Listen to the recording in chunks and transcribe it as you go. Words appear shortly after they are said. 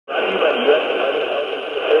U.S. Army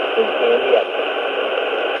Elementary First in EAS.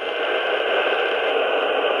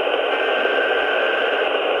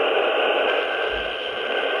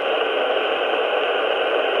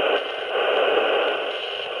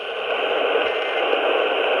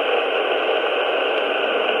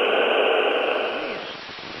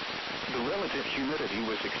 The relative humidity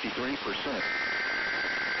was 63%.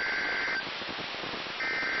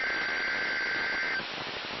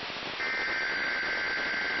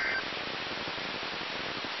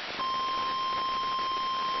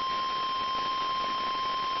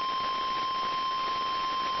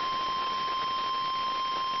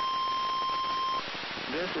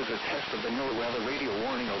 This is a test of the NOAA radio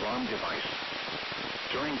warning alarm device.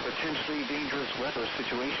 During potentially dangerous weather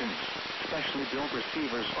situations, specially built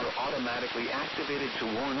receivers are automatically activated to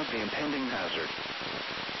warn of the impending hazard.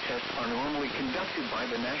 Tests are normally conducted by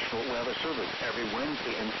the National Weather Service every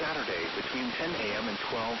Wednesday and Saturday between 10 a.m. and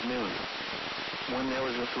 12 noon. When there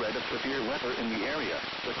is a threat of severe weather in the area,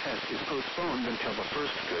 the test is postponed until the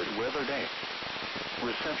first good weather day.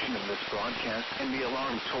 Reception of this broadcast and the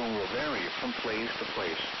alarm tone will vary from place to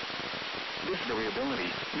place. This variability,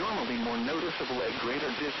 normally more noticeable at greater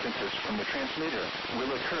distances from the transmitter, will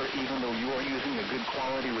occur even though you are using a good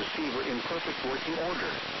quality receiver in perfect working order.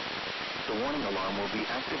 The warning alarm will be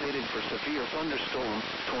activated for severe thunderstorm,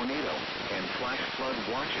 tornado, and flash flood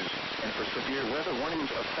watches, and for severe weather warnings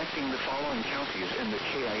affecting the following counties in the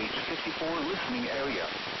KIH 54 listening area: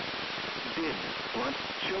 Bibb, Blunt,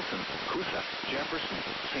 Chilton, Coosa, Jefferson,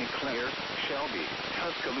 St. Clair, Shelby,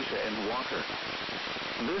 Tuscaloosa, and Walker.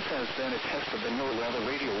 This has been a test of the NOAA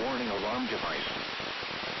radio warning alarm device.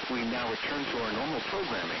 We now return to our normal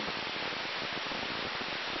programming.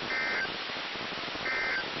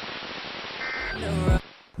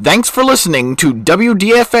 Thanks for listening to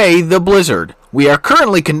WDFA The Blizzard. We are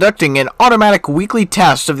currently conducting an automatic weekly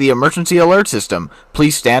test of the emergency alert system.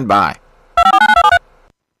 Please stand by.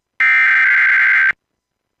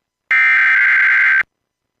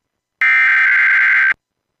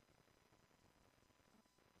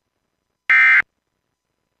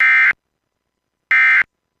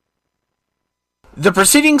 The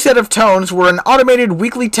preceding set of tones were an automated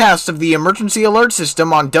weekly test of the emergency alert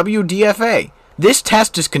system on WDFA. This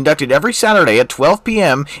test is conducted every Saturday at 12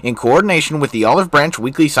 p.m. in coordination with the Olive Branch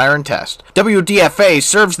Weekly Siren Test. WDFA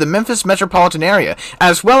serves the Memphis metropolitan area,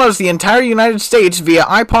 as well as the entire United States via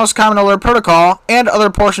IPOS Common Alert Protocol and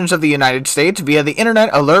other portions of the United States via the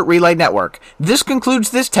Internet Alert Relay Network. This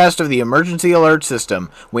concludes this test of the emergency alert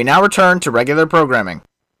system. We now return to regular programming.